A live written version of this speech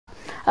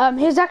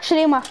He's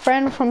actually my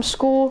friend from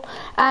school,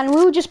 and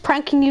we were just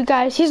pranking you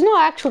guys. He's not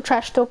an actual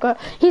trash talker.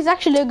 He's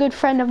actually a good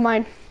friend of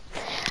mine,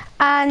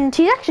 and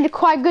he's actually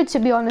quite good, to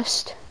be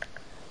honest.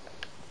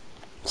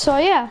 So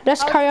yeah,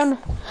 let's carry on.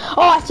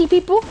 Oh, I see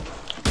people.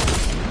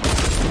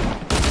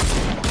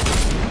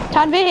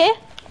 Tanvir here.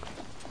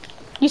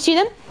 You see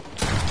them?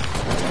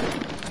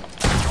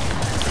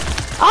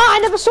 Ah, I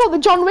never saw the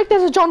John Wick.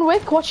 There's a John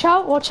Wick. Watch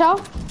out, watch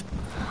out.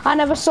 I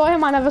never saw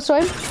him.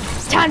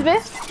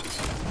 Tanvir.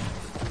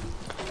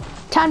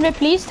 Tanvir,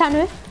 please,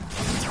 Tanvir.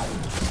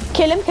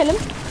 Kill him.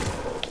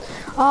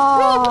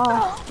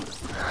 Oh.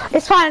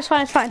 It's fine.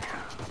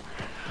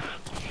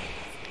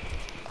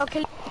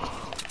 Okay.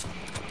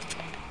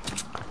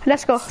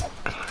 Let's go.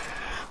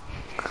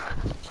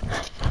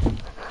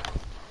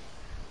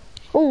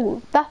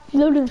 Oh, that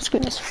loading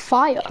screen is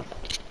fire.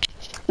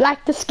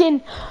 Like the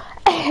skin.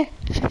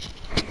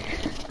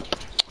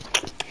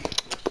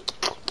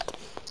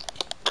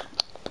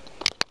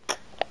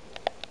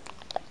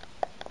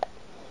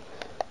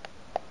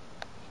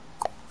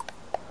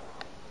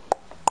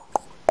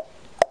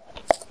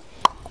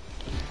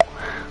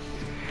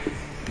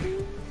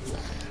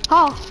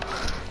 Oh.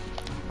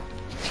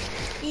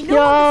 You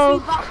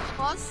know what the 3 battle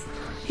pass?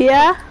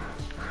 Yeah?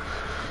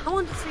 I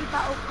want the 3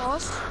 battle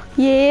pass.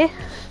 Yeah.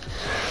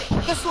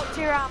 Guess what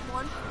tier I'm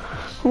on?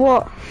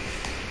 What?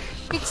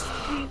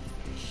 63.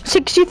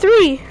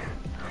 63?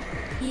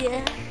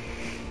 Yeah.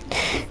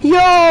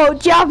 Yo,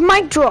 do you have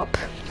mic drop?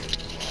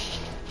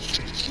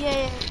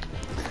 Yeah.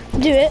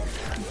 Do it.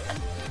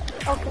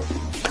 Okay.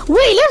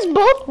 Wait, let's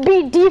both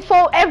be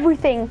default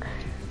everything.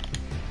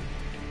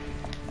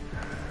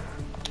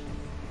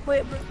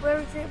 Wait, where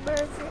is it?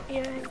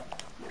 Yeah.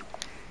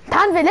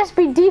 Tanvir, let's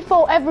be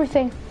default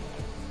everything.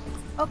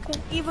 Okay,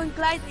 even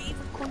glider,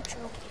 even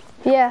control.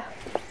 Yeah.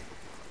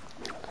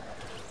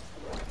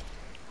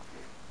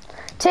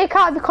 Take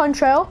out the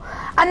control,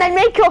 and then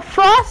make your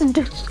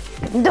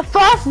the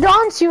first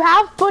dance you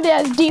have, put it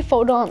as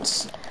default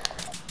dance.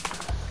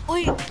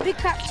 Wait,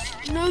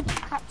 pickaxe, no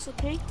pickaxe,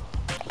 okay?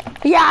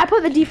 Yeah, I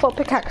put the default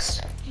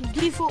pickaxe.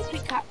 Default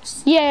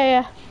pickaxe.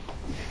 Yeah.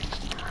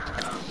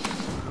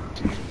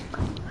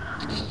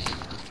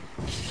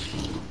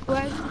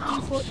 Where's the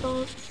default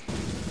dance?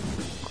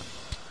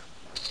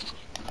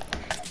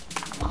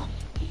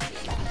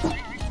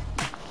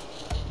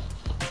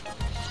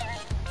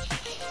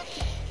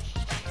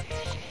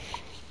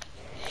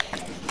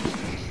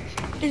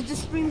 Is the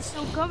stream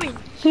still going?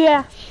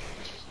 Yeah.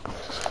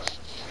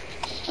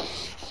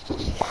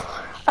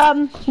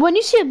 When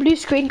you see a blue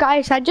screen,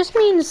 guys, that just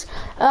means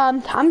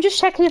I'm just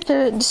checking if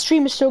the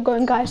stream is still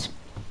going, guys.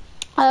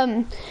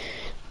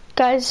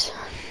 Guys,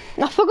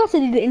 I forgot to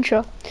do the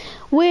intro.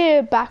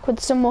 We're back with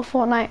some more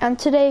Fortnite, and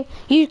today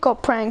you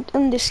got pranked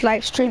in this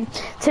live stream.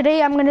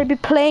 Today I'm going to be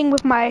playing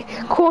with my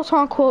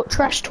quote-unquote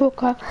trash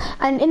talker,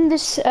 and in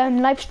this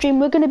live stream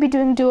we're going to be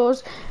doing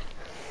duos.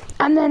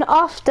 And then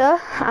after,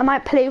 I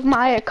might play with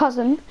my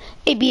cousin,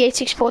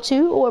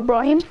 AB8642 or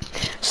Ibrahim,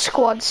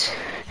 squads.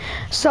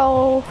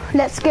 So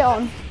let's get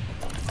on.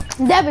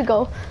 There we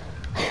go.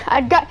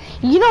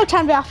 You know,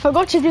 Tanvir, I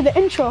forgot to do the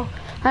intro,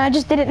 and I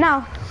just did it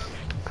now.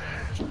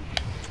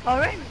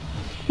 Alright.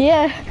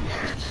 Yeah.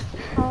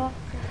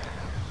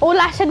 All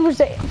I said was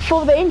that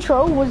for the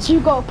intro was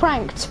you got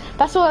pranked.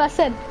 That's all I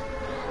said.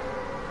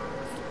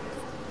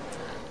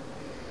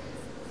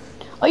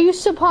 Are you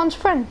Subhan's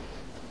friend?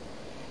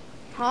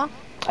 Huh?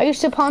 Are you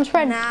Subhan's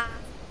friend?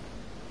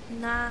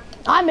 Nah.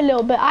 I'm a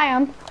little bit, I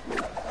am.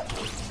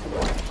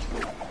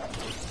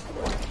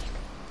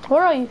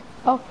 Where are you?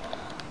 Oh.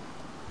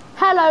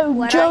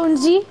 Hello,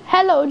 Jonesy.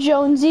 Hello,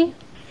 Jonesy.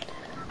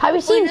 Have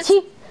you seen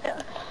Tifu?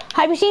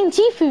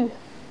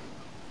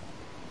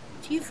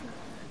 Tifu?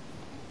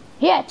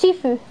 Yeah,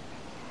 Tifu.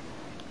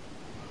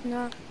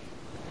 No.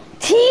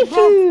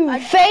 Tifu!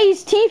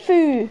 FaZe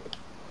Tifu!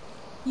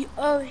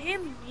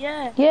 Him,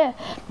 yeah. Yeah.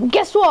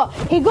 Guess what?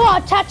 He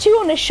got a tattoo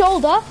on his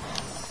shoulder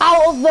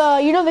out of the,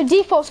 you know, the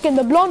default skin,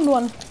 the blonde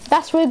one.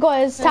 That's where he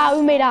got his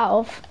tattoo made out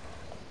of.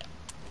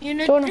 You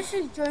know, this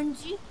is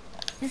Jonesy.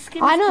 This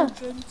skin I know. is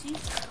Jonesy.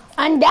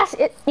 And that's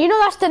it. You know,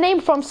 that's the name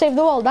from Save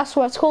the World. That's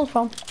where it's called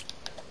from.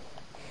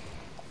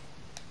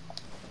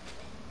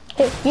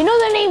 Hey, you know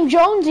the name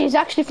Jonesy is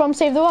actually from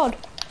Save the World.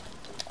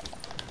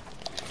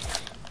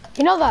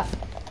 You know that?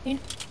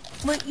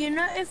 But you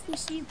know, if we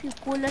see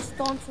people, let's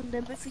dance on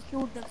them if we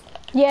kill them.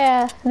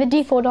 Yeah, the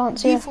default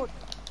dance, yeah.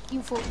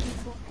 Default.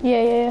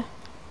 Yeah.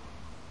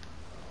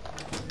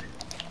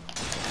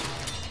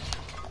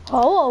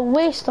 Oh,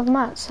 what a waste of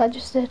mats I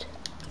just did.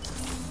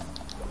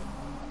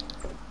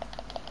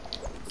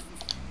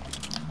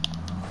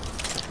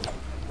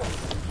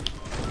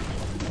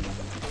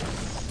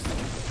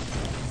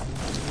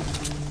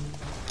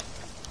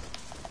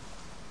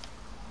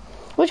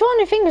 Which one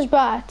do you think is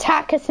better?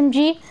 Attack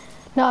SMG?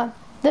 No.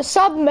 The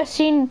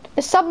submachine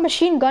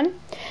gun,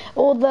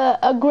 or the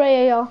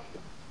grey AR?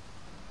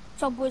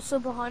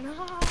 Subhan.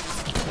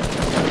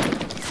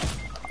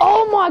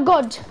 Oh my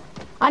god!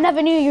 I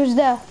never knew he was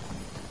there.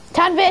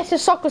 Tanvir is a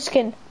soccer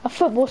skin, a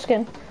football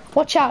skin.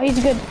 Watch out, he's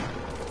good.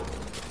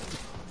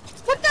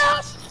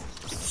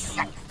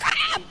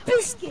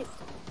 biscuit.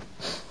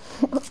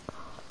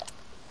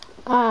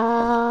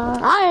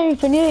 I didn't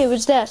even knew he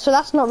was there, so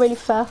that's not really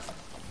fair.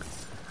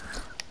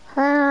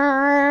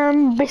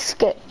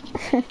 Biscuit.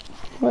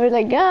 We're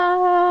like,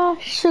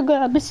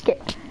 sugar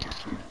biscuit.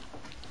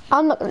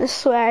 I'm not gonna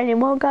swear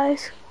anymore,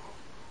 guys.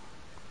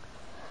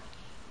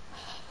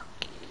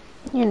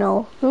 You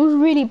know, it was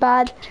really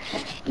bad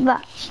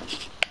that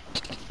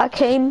I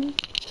came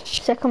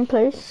second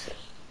place.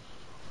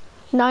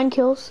 9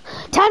 kills.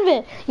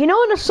 Tanvir, you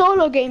know in a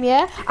solo game,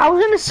 yeah? I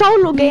was in a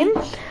solo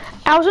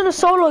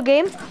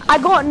game. I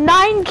got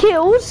 9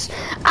 kills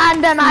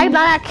and then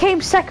I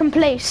came second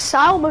place.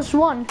 I almost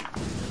won.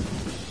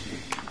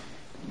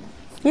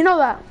 You know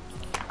that?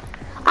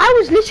 I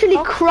was literally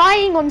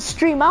crying on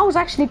stream. I was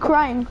actually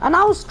crying. And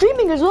I was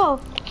streaming as well.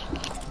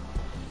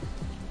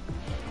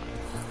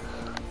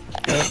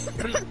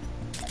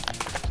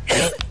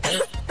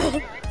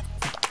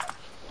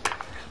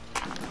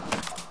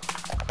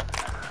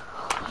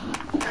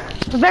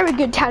 Very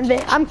good,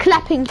 Tanvir. I'm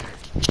clapping.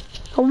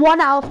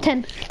 1 out of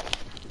 10.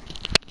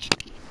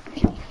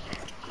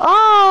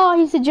 Oh,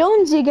 he's a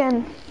Jonesy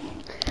again.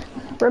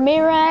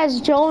 Ramirez,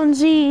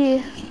 Jonesy.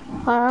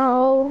 I don't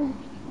know.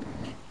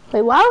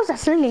 Wait, why was I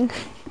singing?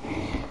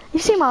 You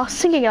see me, I was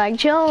singing like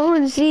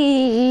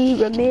Jonesy,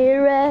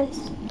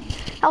 Ramirez.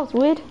 That was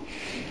weird.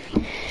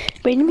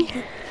 Wait a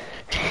minute.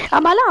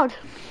 Am I loud?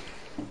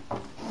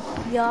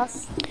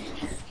 Yes.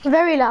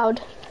 Very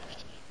loud.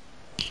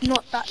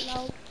 Not that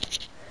loud.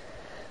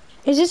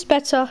 Is this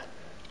better?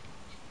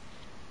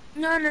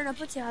 No,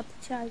 put your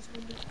high,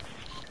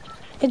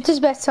 It is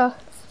better.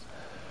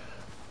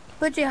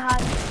 Put your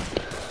high.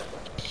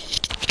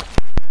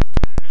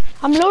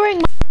 I'm lowering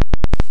my...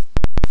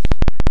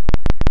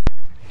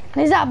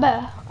 Is that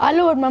better? I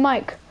lowered my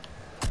mic.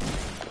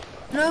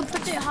 No,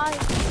 put it high.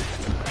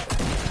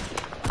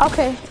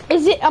 Okay.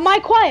 Am I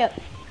quiet?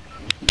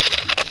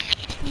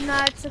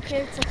 No, it's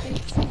okay,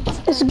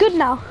 It's good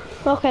now.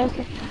 Okay.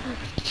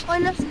 Oh,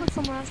 let's go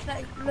somewhere else,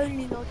 like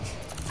Lonely Lodge.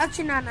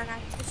 Actually, no.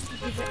 Let's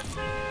leave it.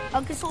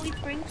 I'll get all these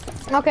brings.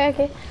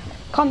 Okay.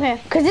 Come here.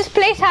 Because this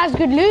place has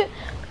good loot.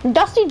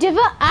 Dusty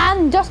Divot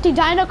and Dusty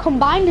Dino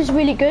combined is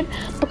really good.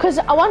 Because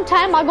at one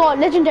time I got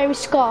a legendary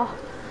scar.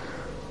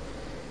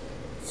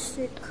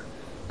 Sick.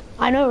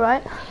 I know,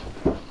 right?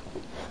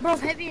 Bro,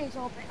 heavy is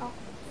all better.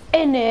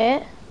 In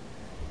it.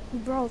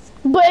 Bro.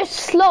 But it's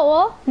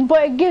slower,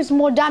 but it gives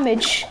more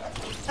damage.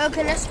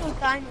 Okay, let's go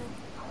Dino.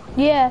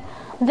 Yeah,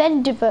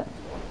 then Divot.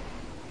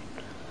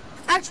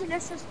 Actually,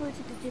 let's just go to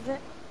the Divot.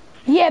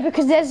 Yeah,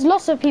 because there's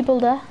lots of people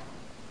there.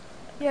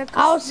 Yeah,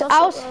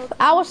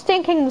 I was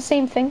thinking the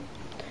same thing.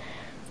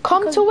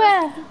 Come because to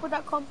where? People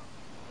that come.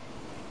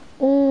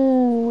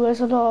 Ooh,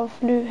 there's a lot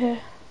of loot here.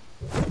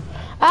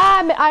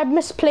 I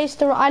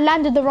misplaced I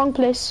landed the wrong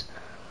place.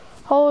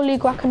 Holy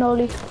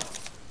guacamole.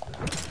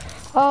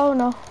 Oh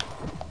no.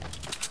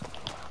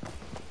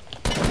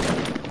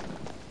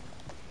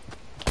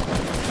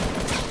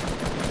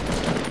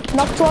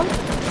 Knocked one.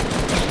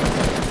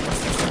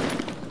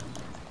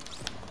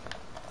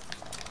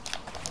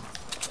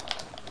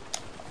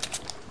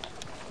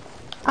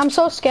 I'm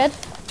so scared.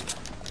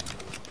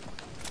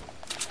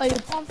 Oh, you're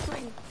palm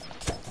free.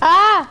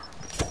 Ah!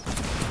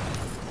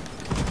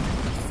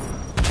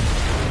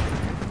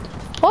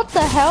 What the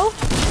hell?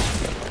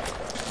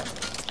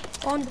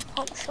 On the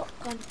pump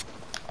shotgun.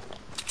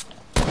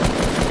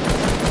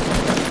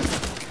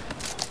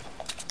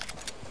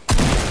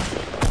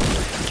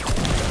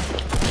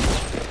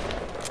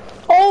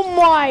 Oh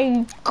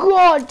my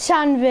god,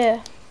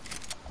 Tanvir.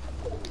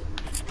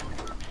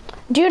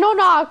 Do you know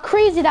how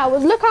crazy that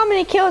was? Look how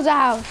many kills I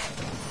have.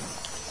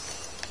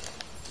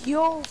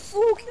 Yo,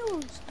 4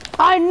 kills.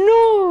 I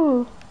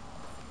know.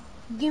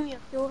 Give me a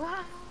kill.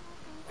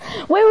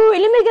 Wait,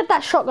 let me get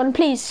that shotgun,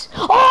 please.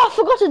 Oh, I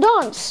forgot to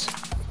dance.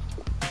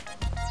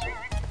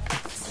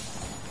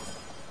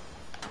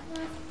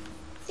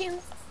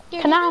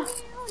 Can I?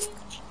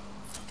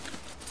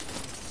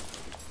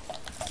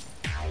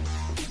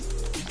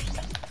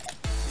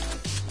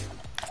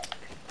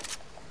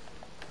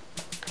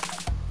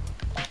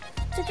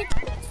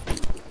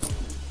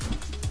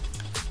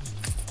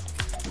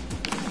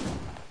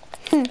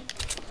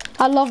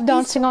 I love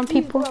dancing on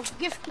people.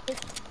 Gift it.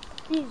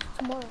 Please,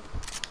 tomorrow.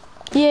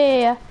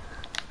 Yeah.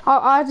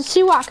 I'll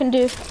see what I can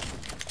do.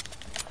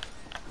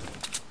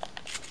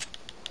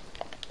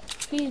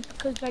 Please,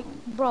 because like,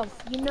 bro,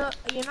 you know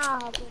I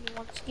have only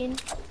one skin.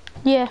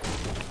 Yeah.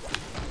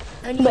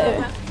 And you know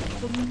like,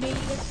 the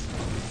biggest.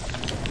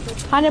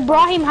 And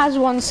Ibrahim has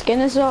one skin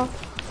as well.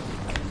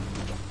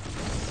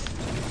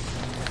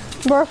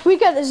 Bro, if we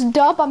get this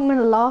dub, I'm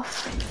gonna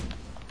laugh.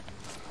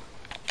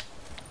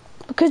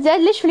 Because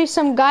there's literally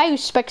some guy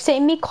who's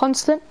spectating me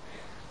constant.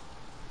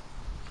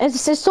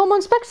 Is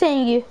someone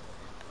spectating you?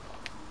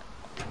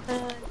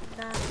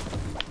 Nah.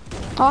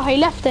 Oh, he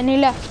left then, he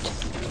left.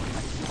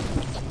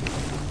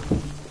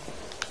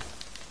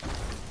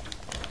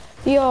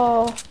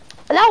 Yo,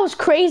 that was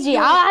crazy.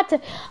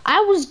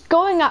 I was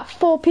going at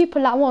 4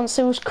 people at once.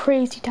 It was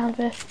crazy down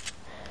there.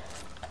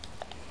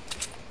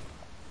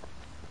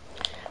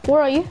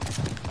 Where are you?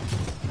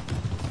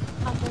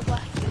 ammo,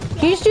 but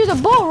You just do the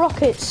ball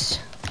rockets.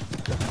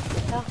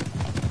 yeah.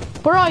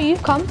 Where are you?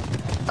 Come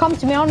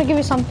to me. I want to give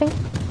you something.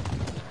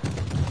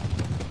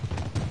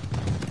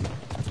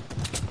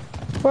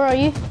 Where are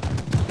you?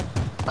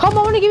 Come,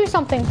 I want to give you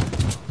something.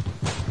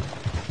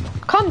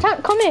 Come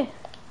here.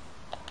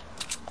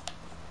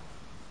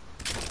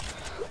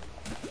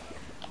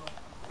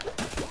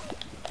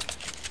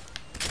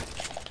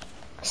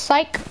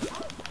 Psych.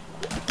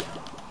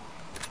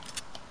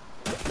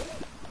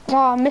 Oh,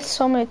 I missed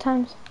so many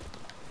times.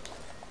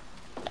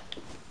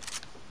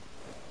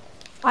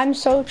 I'm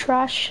so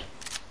trash.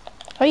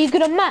 Are you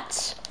good at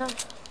maths? No.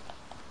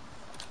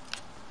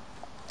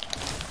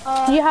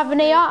 Do you have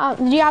an AR?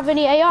 Do you have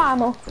any AR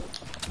ammo?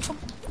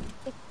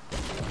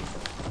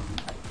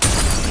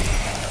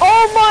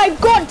 Oh my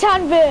God,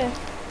 Tanvir!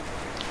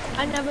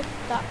 I never did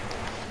that.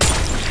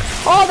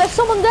 Oh, there's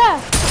someone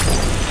there.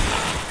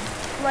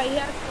 Right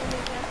here.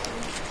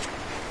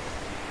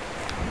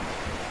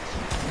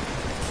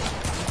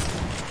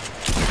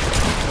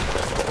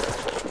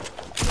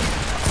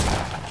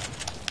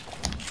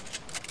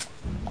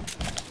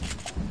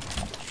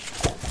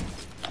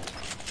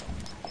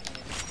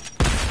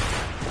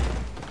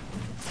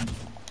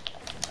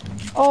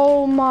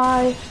 Oh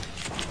my.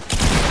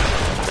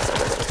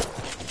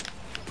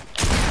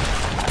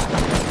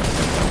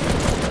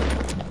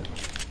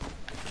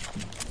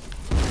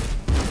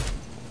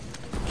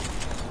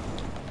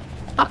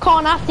 I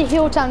can't have to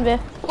heal Tanvir.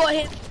 Got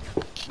him.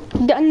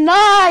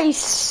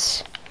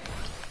 Nice!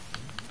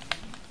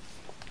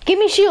 Give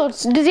me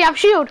shields. Does he have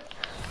shield?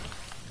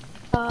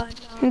 No.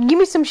 Give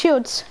me some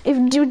shields.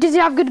 Does he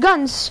have good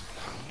guns?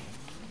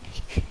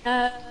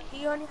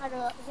 He only had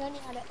a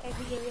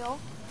heavy AR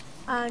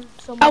and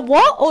some. A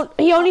what? Or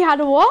he only had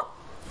a what?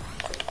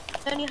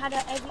 He only had a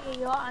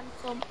heavy AR and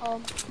some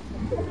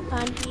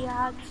and he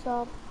had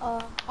some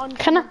on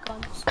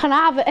guns. Can I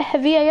have a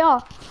heavy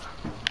AR?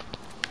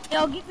 Yeah,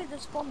 I'll give you the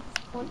spawn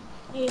one.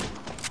 Yeah.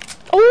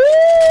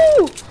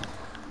 Ooh!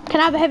 Can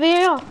I have a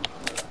heavy AR?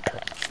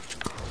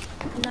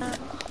 No.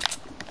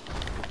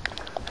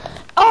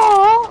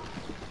 Oh!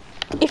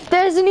 If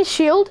there's any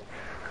shield.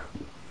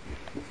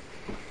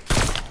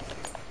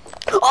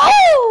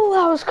 Oh!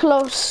 That was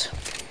close.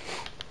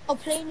 A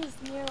plane is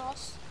near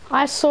us.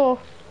 I saw.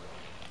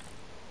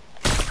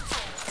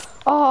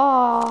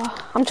 Oh,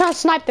 I'm trying to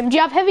snipe them. Do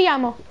you have heavy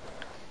ammo?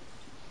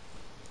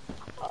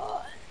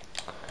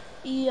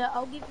 Yeah,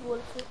 I'll give you all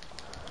of it.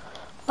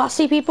 I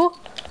see people.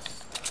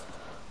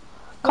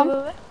 Come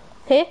Wait.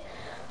 here.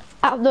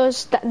 Out of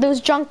those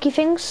junky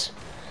things.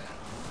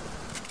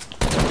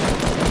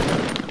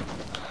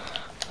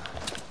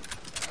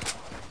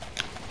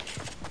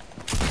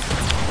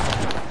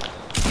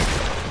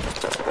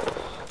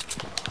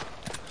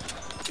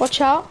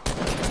 Watch out.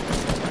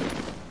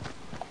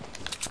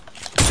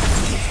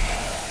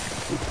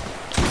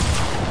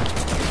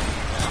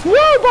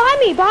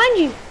 Whoa, behind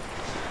you.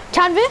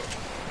 Tanvir?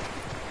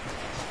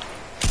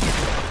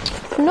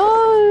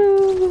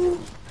 No.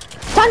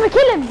 Tanvir,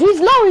 kill him. He's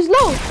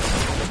low.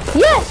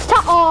 Yes,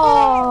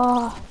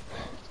 oh.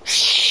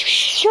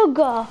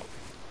 Sugar.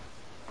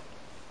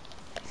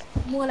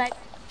 More like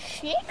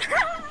shit.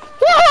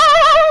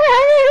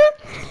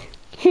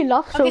 He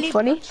laughs so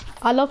funny.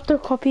 I love to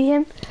copy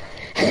him.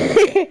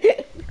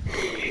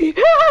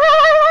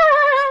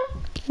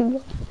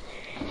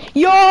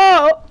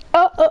 Yo!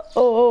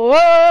 Oh.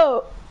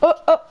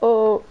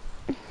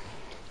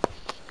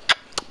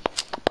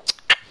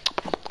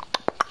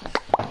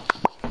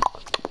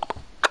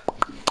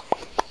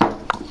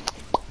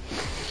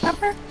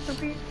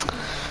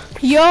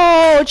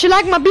 Yo, do you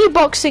like my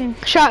beatboxing?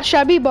 Should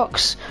I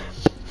beatbox?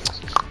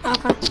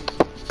 Okay.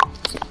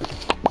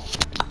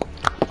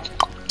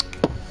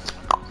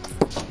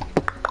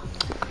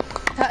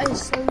 That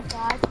is so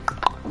bad.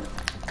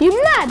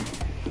 You mad?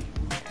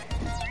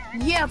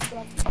 Yeah,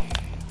 bro.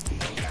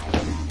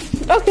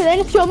 Okay, then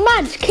if you're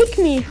mad, kick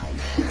me.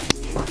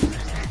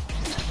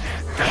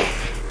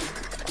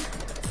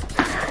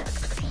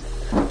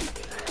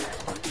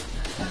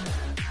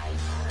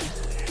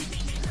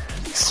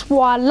 That's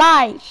what I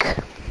like.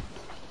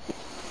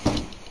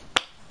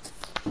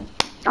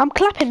 I'm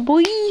clapping,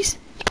 boys.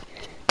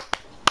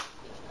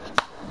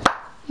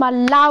 My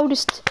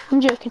loudest. I'm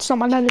joking, it's not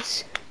my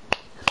loudest.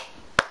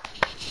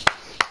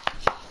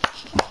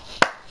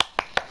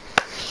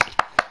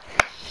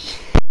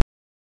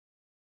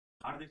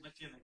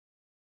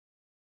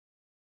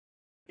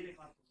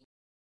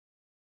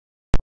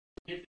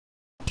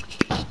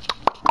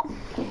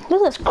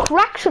 Look at this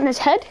cracks on his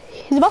head.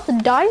 He's about to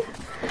die.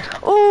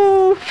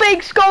 Oh,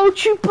 fake skull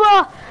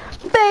trooper!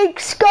 Fake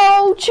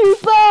skull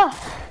trooper!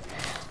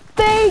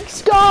 Fake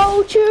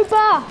skull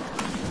trooper!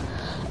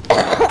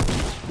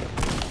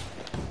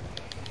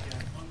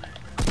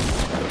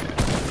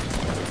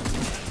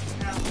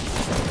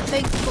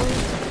 Fake skull.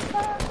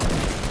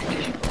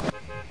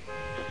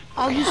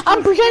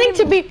 I'm pretending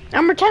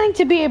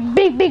to be a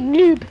big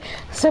noob,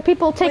 so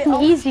people take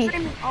me easy.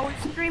 I was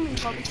streaming.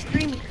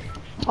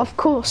 Of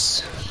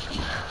course.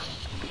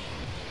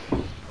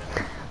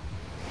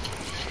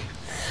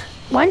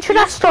 When should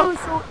I stop?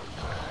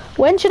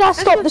 When should I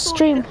stop the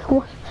stream?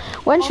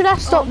 When should I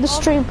stop the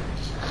stream?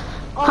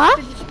 Huh?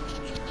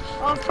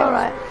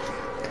 Alright.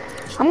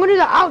 I'm gonna do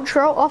the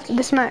outro after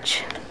this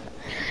match.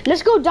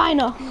 Let's go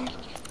diner.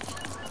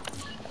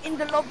 In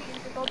the lobby,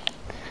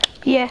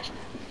 Yeah.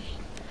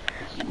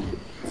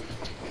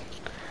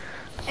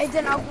 And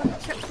then I'm gonna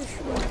check the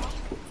stream.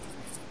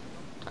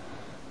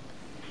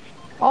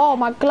 Oh,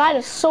 my glide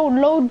is so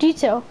low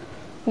detail.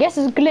 I guess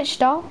it's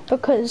glitched out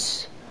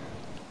because...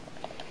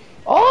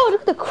 Oh,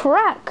 look at the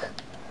crack.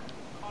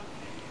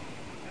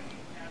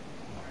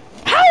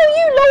 How are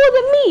you lower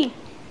than me?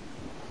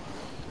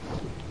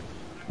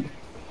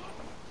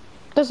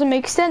 Doesn't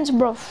make sense,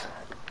 bruv.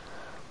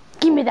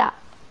 Give me that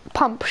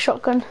pump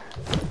shotgun.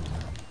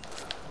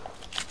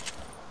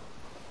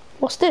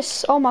 What's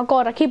this? Oh my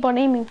god, I keep on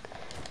aiming.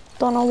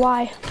 Don't know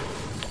why.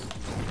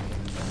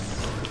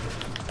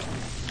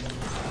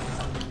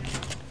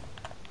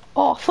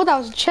 Oh, I thought that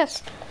was a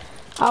chest.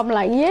 I'm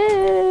like,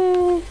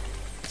 yeah.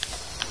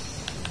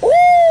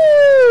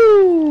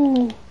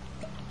 Ooh!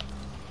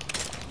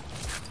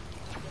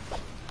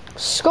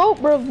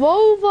 Scope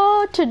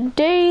revolver,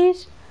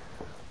 today's.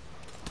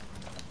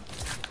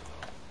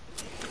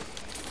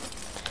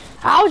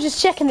 I was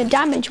just checking the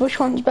damage, which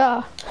one's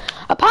better.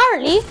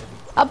 Apparently,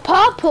 a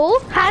purple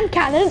hand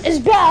cannon is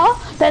better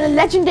than a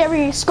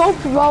legendary scope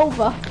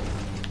revolver.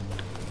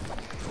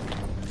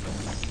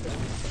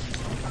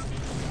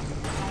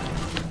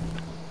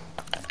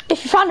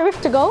 If you found a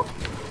rift to go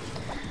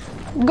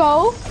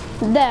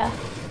there.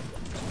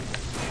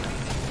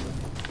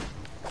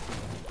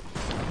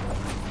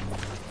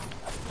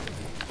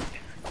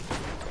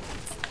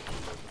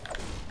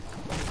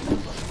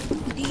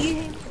 Do you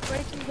aim to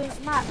breaking those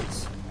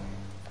maps?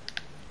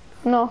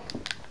 No.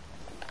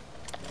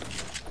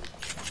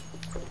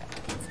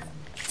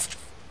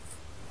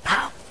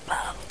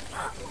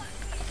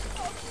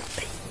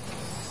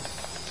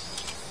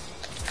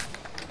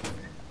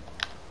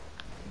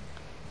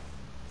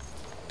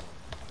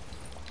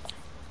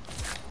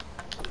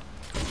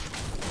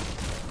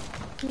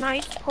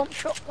 Nice pump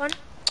shotgun.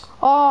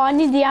 Oh, I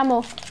need the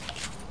ammo.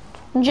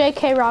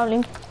 JK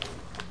Rowling.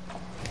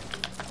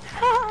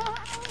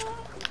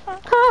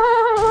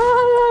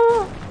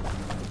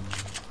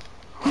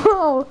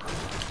 Oh,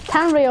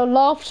 Tanry, your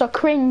laughs are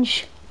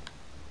cringe.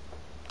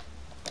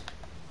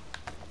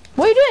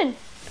 What are you doing?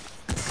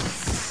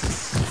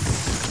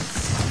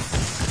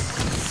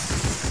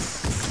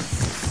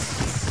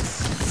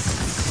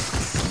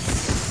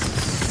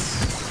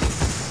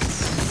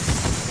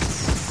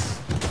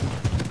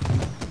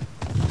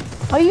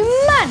 Are you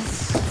mad?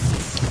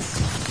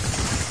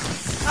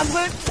 I'm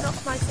going to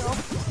knock myself.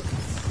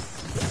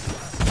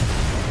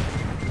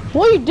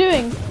 What are you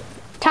doing?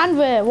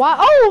 Tanvir, why?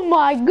 Oh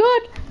my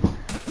god!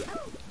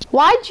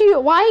 Why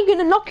are you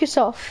gonna knock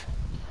yourself?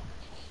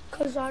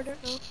 Cause I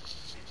don't know.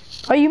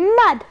 Are you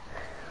mad?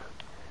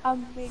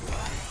 I'm big.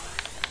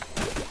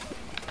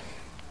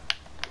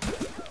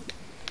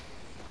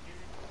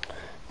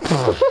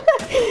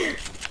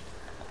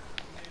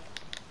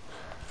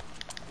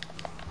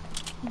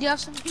 Do you have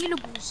some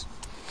healables?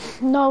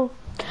 No.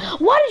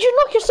 Why did you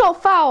knock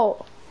yourself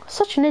out?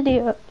 Such an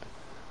idiot.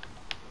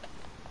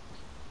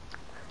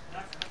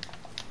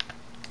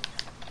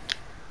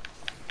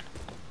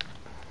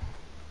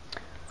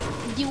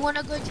 Do you want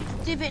to go to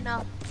the divot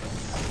now?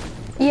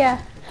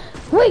 Yeah.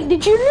 Wait,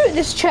 did you loot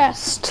this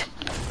chest?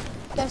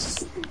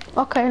 Yes.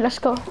 Okay, let's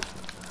go.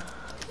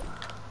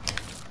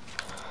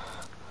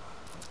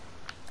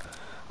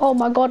 Oh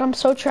my god, I'm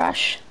so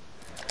trash.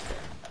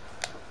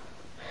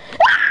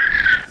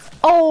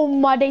 Oh,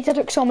 my data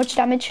took so much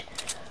damage.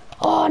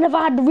 Oh, I never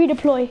had to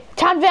redeploy.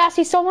 Tanvir, I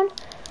see someone.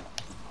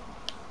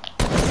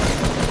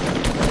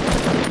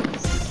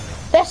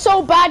 They're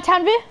so bad,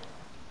 Tanvir.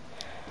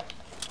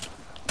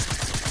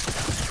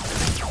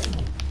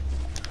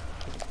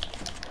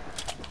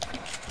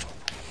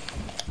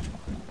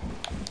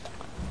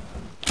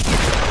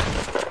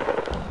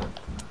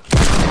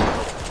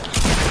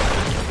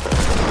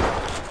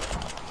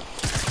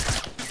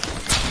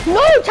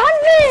 No,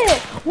 Tanvir!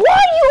 Why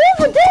are you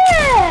over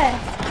there?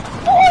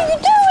 What are you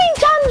doing,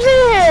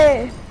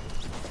 Tanvir?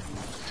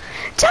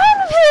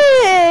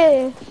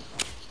 Tanvir!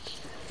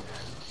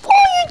 What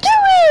are you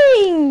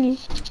doing?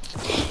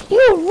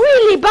 You're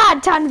really bad,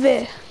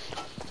 Tanvir.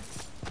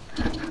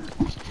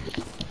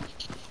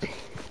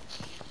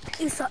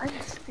 It's the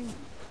end screen.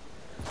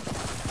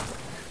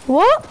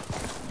 What?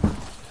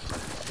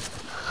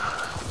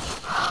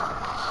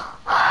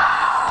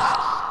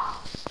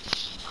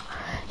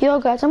 Yo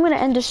guys, I'm gonna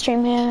end the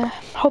stream here.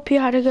 Hope you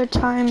had a good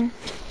time.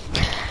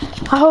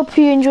 I hope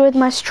you enjoyed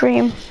my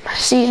stream.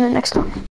 See you in the next one.